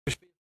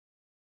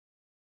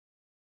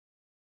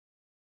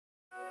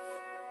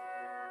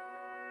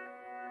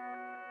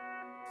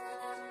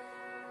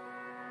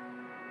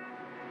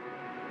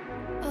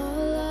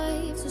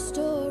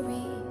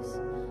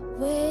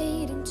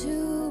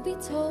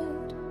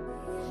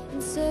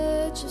In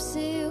search of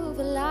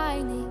silver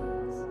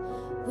linings,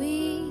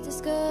 we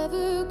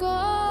discover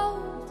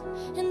gold,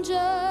 and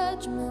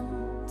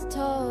judgment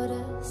taught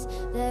us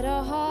that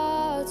our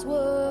hearts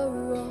were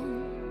wrong.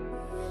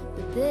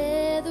 But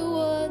they're the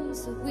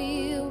ones that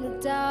we'll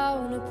look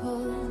down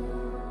upon.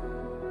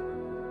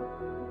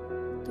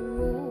 The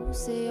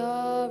rules say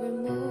our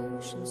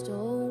emotions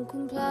don't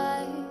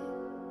comply,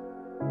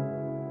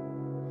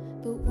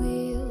 but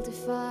we'll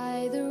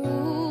defy the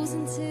rules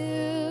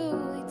until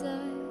we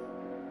die.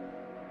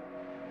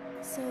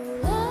 So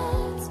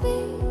let's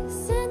be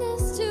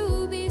sinners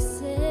to be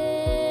saints,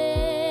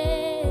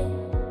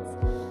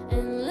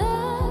 and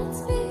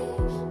let's be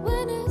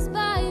winners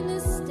by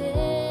mistake.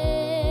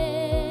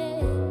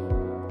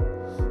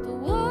 The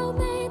world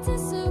may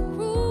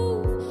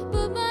disapprove,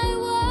 but my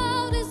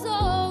world is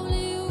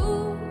only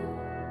you.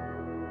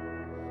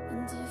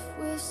 And if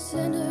we're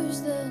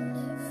sinners, then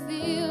it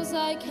feels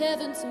like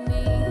heaven to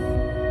me.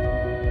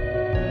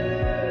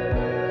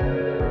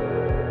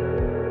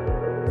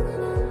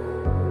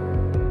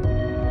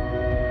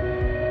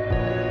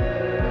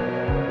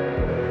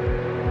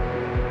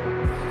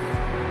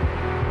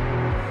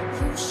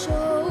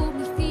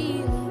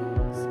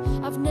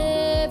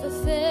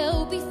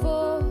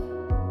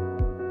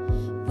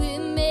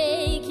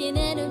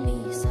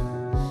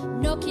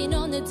 Knocking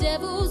on the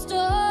devil's door,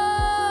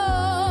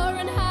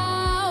 and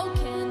how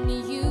can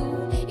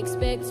you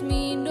expect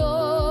me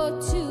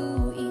not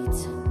to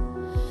eat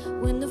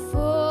when the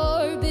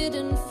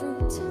forbidden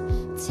fruit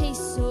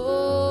tastes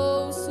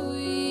so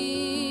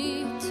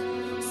sweet?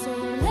 So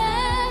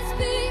let's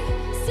be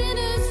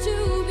sinners to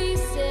be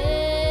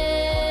saints,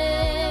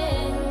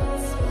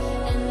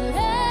 and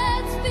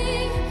let's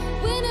be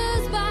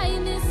winners by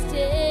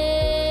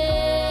mistake.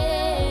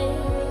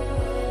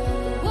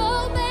 The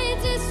world may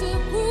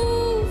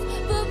disapprove,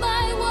 but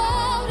my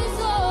world is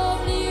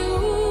only you.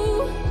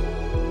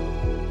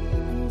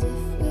 And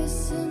if we're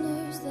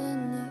sinners, then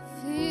it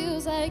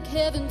feels like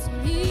heaven to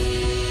me.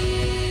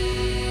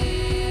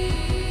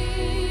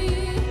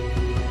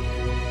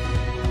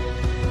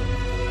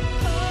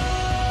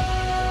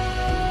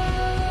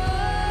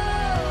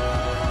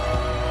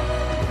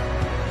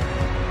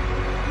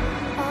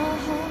 Our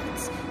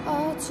hearts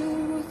are too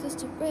ruthless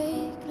to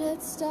break.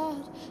 Let's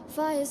start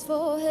fires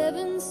for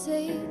heaven's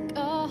sake.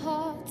 Our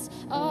hearts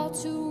are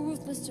too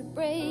ruthless to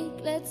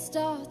break. Let's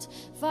start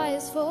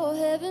fires for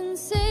heaven's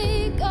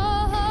sake.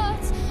 Our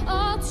hearts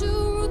are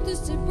too ruthless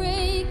to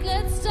break.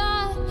 Let's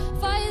start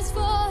fires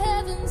for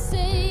heaven's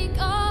sake.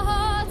 Our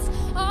hearts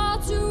are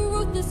too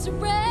ruthless to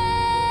break.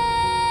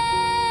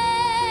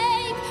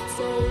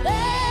 So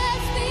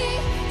let's be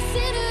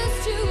sinners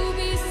to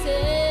be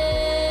saints,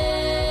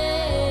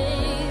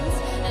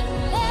 and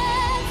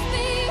let's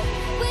be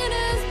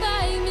winners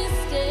by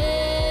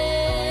mistake.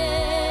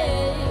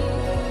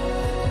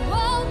 The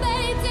world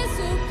may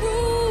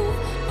disapprove,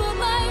 but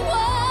my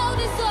world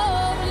is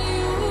only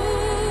you.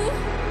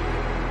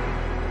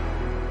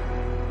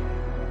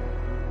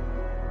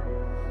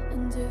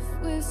 And if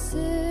we're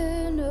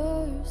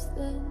sinners,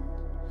 then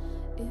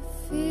it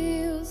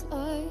feels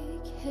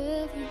like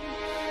heaven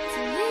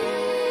to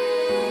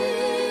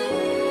me.